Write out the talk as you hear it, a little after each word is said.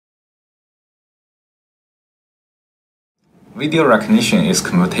Video recognition is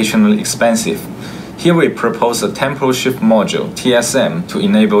computationally expensive. Here we propose a Temporal Shift Module, TSM, to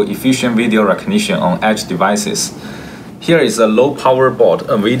enable efficient video recognition on edge devices. Here is a low-power board,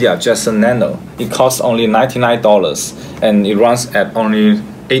 NVIDIA Nano. It costs only $99 and it runs at only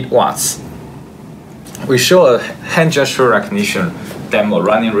 8 watts. We show a hand gesture recognition demo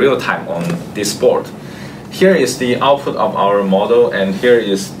running real-time on this board. Here is the output of our model, and here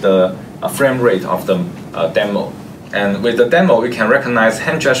is the frame rate of the demo. And with the demo, we can recognize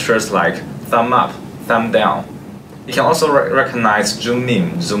hand gestures like thumb up, thumb down. You can also recognize zoom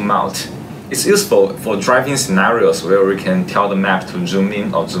in, zoom out. It's useful for driving scenarios where we can tell the map to zoom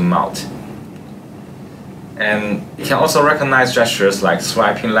in or zoom out. And you can also recognize gestures like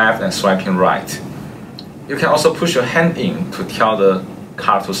swiping left and swiping right. You can also push your hand in to tell the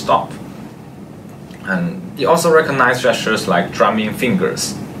car to stop. And you also recognize gestures like drumming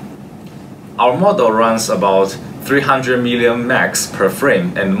fingers. Our model runs about 300 million megs per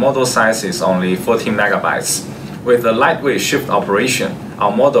frame, and model size is only 14 megabytes. With a lightweight shift operation,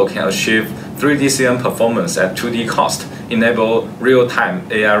 our model can achieve 3D CM performance at 2D cost, enable real-time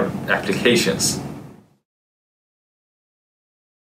AR applications.